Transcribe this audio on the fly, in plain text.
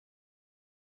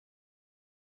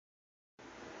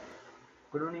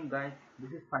Good evening, guys.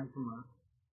 This is Phani Kumar.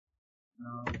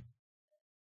 Now,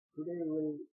 today we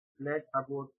will learn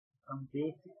about some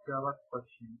basic Java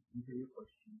questions, interview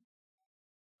questions.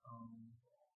 Um,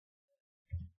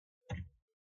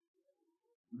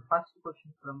 the first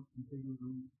question from interview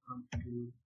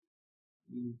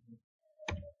is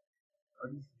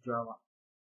what is Java?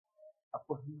 Of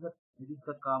course, it is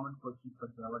the common question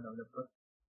for Java developers.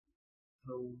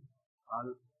 So,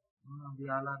 all we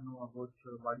all are know about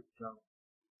what is Java.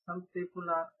 Some people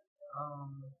are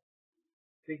um,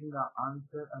 picking the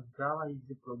answer as Java is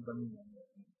the programming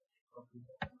language. Okay,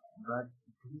 but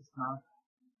it is not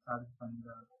satisfying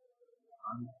the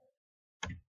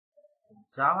answer.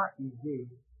 Java is a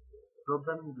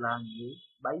programming language.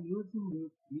 By using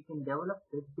it, we can develop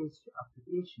web-based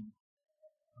applications.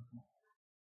 Okay.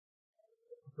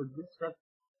 So this step,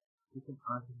 we can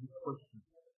answer this question.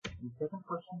 The second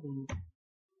question is,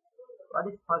 what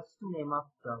is first name of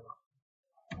Java?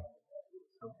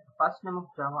 So the first name of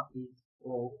Java is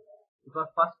O. It was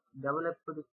first developed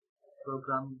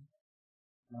programming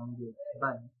language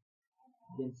by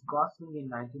James Gosling in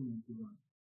 1991.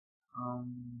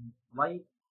 Why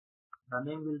the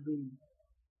name will be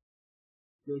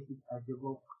placed as a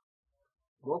work?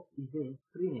 Work is a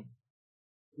free name.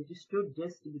 It stood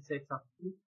just beside of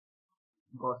the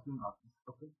Gosling office.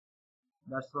 Okay,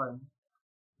 that's why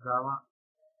Java,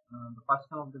 the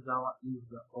first name of the Java is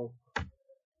Oak.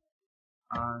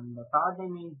 And the third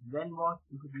name is when was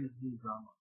introduced the Java.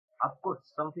 Of course,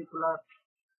 some people are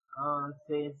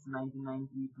says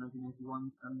 1990,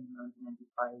 1991, some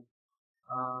 1995,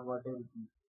 whatever it is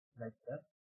like that.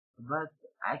 But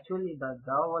actually, the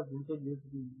Java was introduced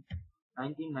in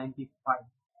 1995.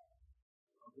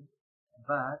 Okay,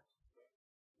 but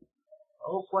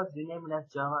Oak was renamed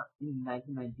as Java in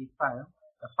 1995.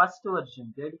 The first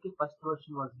version, JDK first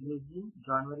version was released in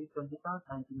January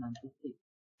 23rd, 1996.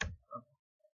 Okay.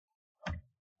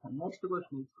 The next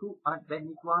question is who and when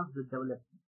it was developed?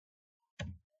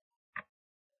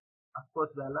 Of course,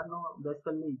 we all know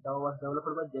basically Java was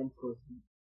developed by James Gosling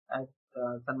at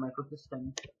Sun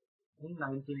Microsystems in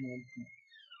 1990s.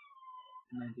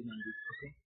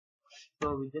 Okay,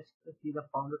 so we just see the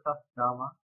founders of Java,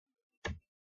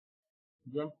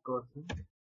 James Gosling,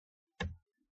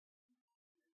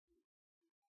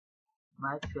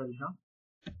 Mike Sheldon,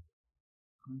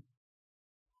 and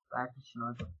Patrick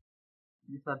Schneider.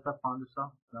 These are the founders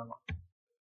of Java.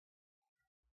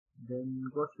 Then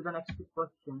goes to the next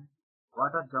question.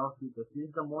 What are Java features? This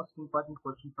is the most important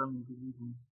question from interview.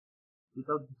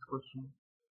 Without this question,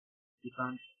 you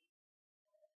can't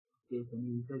face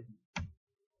any interview.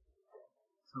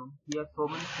 So here so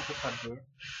many features are there.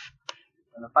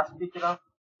 And the first feature of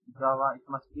Java, it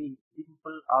must be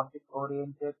simple, object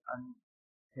oriented and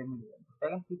familiar. The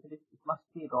second feature is it must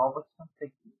be robust and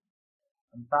secure.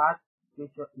 And third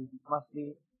feature is it must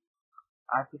be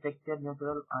architecture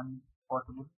neutral and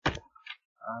portable.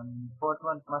 And fourth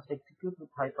one, it must execute with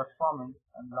high performance.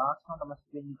 And last one, must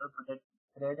be interpreted,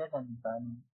 threaded and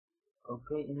dynamic.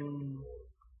 Okay, in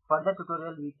further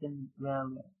tutorial we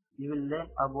will learn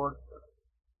about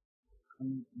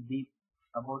in deep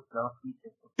about Java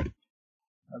features. Okay.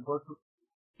 Now go to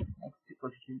next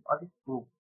question. What is OOP?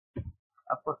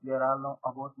 Of course, we are all know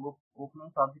about OOP. OOP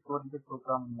means object-oriented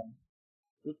programming language.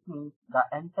 It means the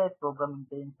entire programming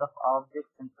terms of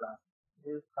objects and classes.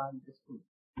 This is called this OOP.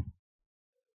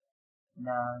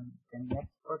 Now, the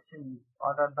next question is,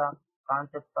 what are the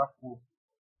concepts of OOP?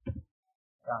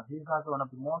 Yeah, this is also one of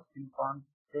the most important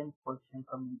questions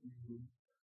from interview.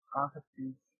 Concept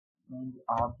is mainly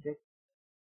object,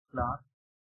 class,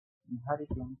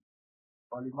 inheritance,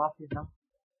 polymorphism,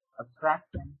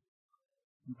 abstraction,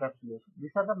 encapsulation.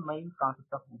 These are the main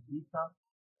concepts of OOP. These are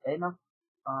enough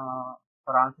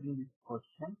for answering this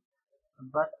question.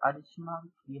 But additional,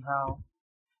 we have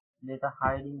data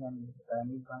hiding and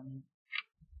dynamic running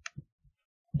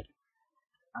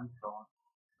and so on.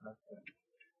 Like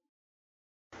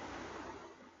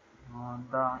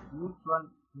that. Each one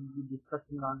will be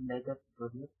discussing on later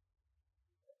tutorial.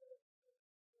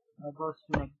 Now goes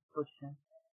to next question.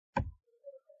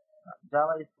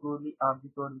 Java is purely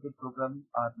object-oriented programming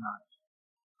or not?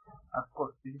 Of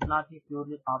course, it is not a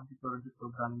purely object-oriented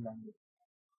programming language.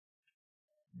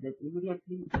 Then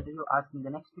immediately interview asking the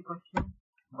next question,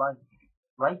 why?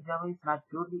 Why Java is not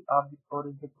purely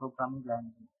object-oriented programming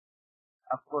language?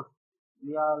 Of course,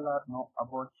 we all know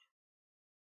about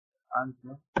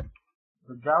answer.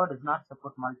 So Java does not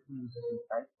support multiple interface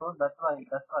types, so that's why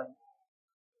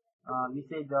we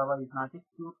say Java is not a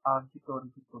pure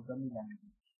object-oriented programming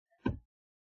language.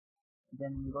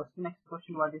 Then goes to next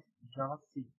question, what is Java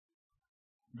C?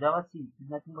 Java C is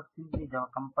nothing but simply Java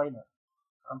compiler.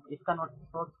 It converts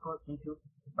source code into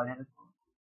binary code.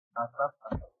 First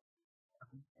concept.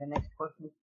 Okay. The next question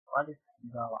is, what is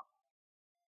Java?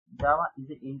 Java is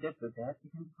an interpreter.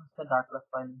 It inputs the data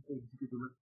file into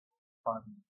executable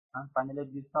format, and finally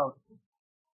it gives the output.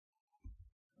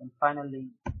 And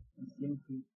finally, we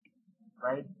simply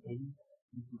write any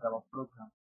into Java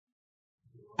program.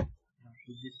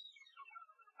 We just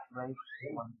write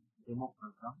one demo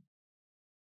program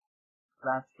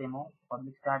class demo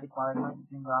public static void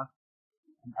string ask,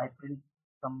 and I print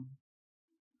some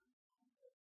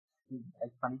string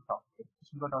like funny software.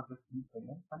 She got out the string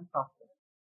funny software.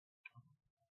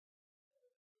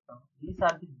 So these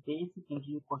are the basic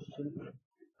interview questions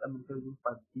from interview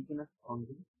for beginners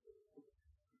only.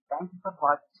 Thank you for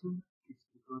watching this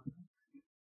tutorial.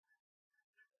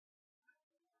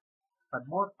 For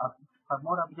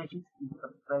more updates, please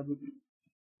subscribe it.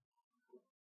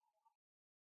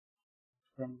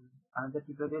 Then another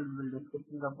tutorial we will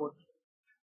discussing about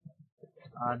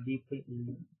deeply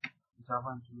in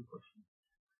Java interview questions.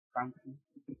 Thank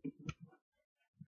you.